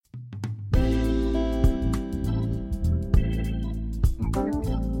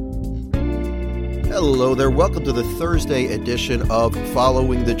Hello there. Welcome to the Thursday edition of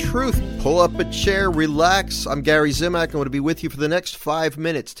Following the Truth. Pull up a chair, relax. I'm Gary Zimak. I'm going to be with you for the next 5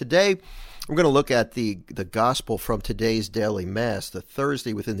 minutes. Today, we're going to look at the gospel from today's daily mass, the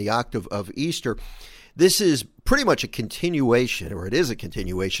Thursday within the octave of Easter. This is pretty much a continuation, or it is a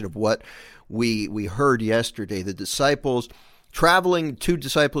continuation of what we heard yesterday. The two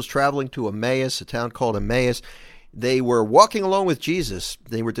disciples traveling to Emmaus, a town called Emmaus. They were walking along with Jesus.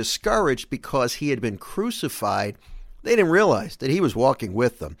 They were discouraged because he had been crucified. They didn't realize that he was walking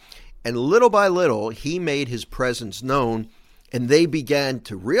with them. And little by little, he made his presence known, and they began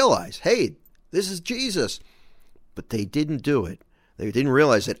to realize, hey, this is Jesus. But they didn't do it. They didn't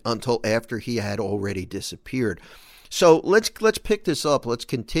realize it until after he had already disappeared. So let's pick this up. Let's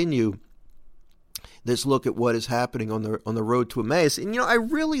continue this look at what is happening on the road to Emmaus. And I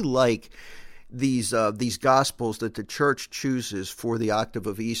really like these Gospels that the church chooses for the octave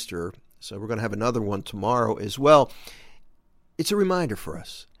of Easter. So we're going to have another one tomorrow as well. It's a reminder for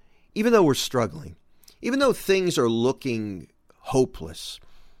us, even though we're struggling, even though things are looking hopeless,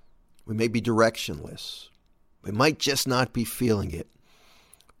 we may be directionless, we might just not be feeling it.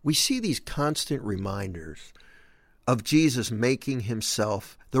 We see these constant reminders of Jesus making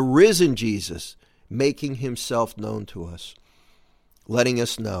himself, the risen Jesus, making himself known to us, letting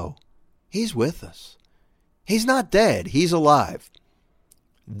us know he's with us. He's not dead. He's alive.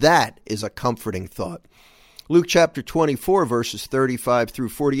 That is a comforting thought. Luke chapter 24, verses 35 through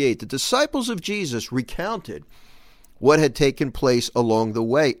 48. The disciples of Jesus recounted what had taken place along the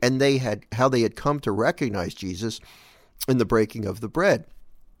way and how they had come to recognize Jesus in the breaking of the bread.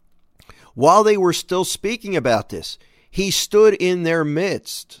 While they were still speaking about this, he stood in their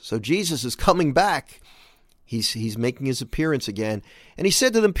midst. So Jesus is coming back. He's making his appearance again. And he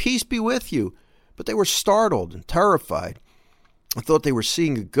said to them, "Peace be with you." But they were startled and terrified and thought they were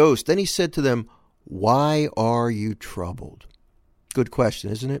seeing a ghost. Then he said to them, "Why are you troubled?" Good question,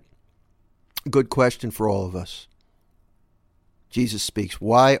 isn't it? Good question for all of us. Jesus speaks,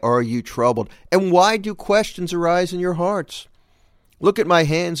 "Why are you troubled? And why do questions arise in your hearts? Look at my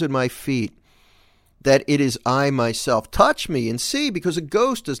hands and my feet, that it is I myself. Touch me and see, because a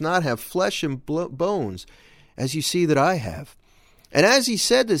ghost does not have flesh and bones, as you see that I have." And as he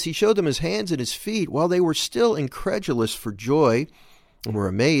said this, he showed them his hands and his feet. While they were still incredulous for joy and were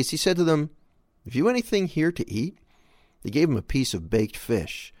amazed, he said to them, "Have you anything here to eat?" They gave him a piece of baked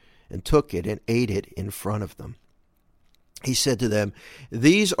fish and took it and ate it in front of them. He said to them,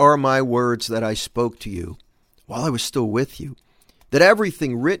 "These are my words that I spoke to you while I was still with you, that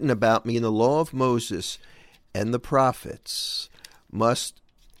everything written about me in the law of Moses and the prophets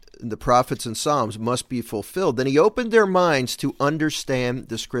and Psalms must be fulfilled." Then he opened their minds to understand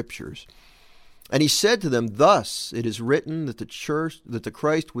the scriptures. And he said to them, "Thus it is written that the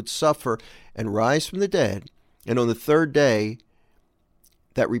Christ would suffer and rise from the dead, and on the third day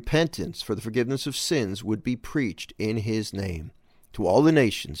that repentance for the forgiveness of sins would be preached in his name to all the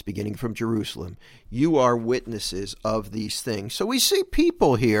nations, beginning from Jerusalem. You are witnesses of these things." So we see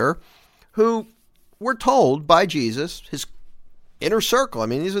people here who were told by Jesus, his inner circle. I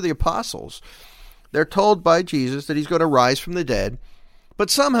mean, these are the apostles. They're told by Jesus that he's going to rise from the dead, but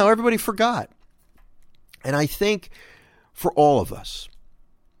somehow everybody forgot. And I think for all of us,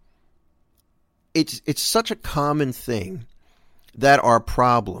 it's such a common thing that our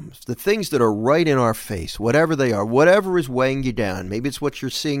problems, the things that are right in our face, whatever they are, whatever is weighing you down, maybe it's what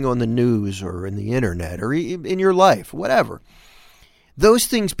you're seeing on the news or in the internet or in your life, whatever, those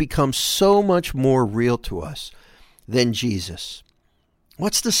things become so much more real to us than Jesus.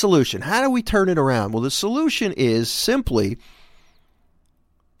 What's the solution? How do we turn it around? Well, the solution is simply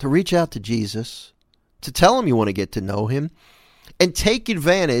to reach out to Jesus, to tell him you want to get to know him, and take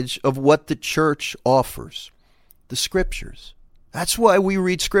advantage of what the church offers, the scriptures. That's why we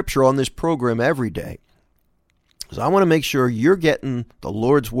read scripture on this program every day, because I want to make sure you're getting the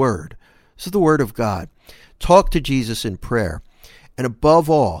Lord's word. This is the word of God. Talk to Jesus in prayer. And above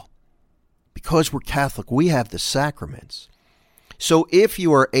all, because we're Catholic, we have the sacraments. So if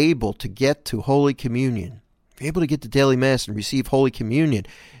you are able to get to Holy Communion, if you're able to get to daily Mass and receive Holy Communion,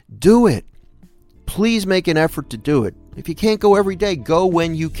 do it. Please make an effort to do it. If you can't go every day, go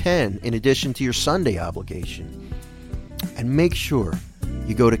when you can, in addition to your Sunday obligation. And make sure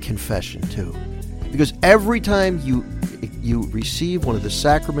you go to confession too. Because every time you receive one of the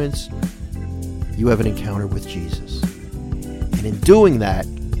sacraments, you have an encounter with Jesus. And in doing that,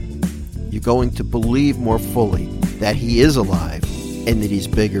 you're going to believe more fully that he is alive and that he's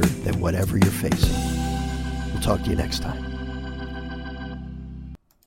bigger than whatever you're facing. We'll talk to you next time.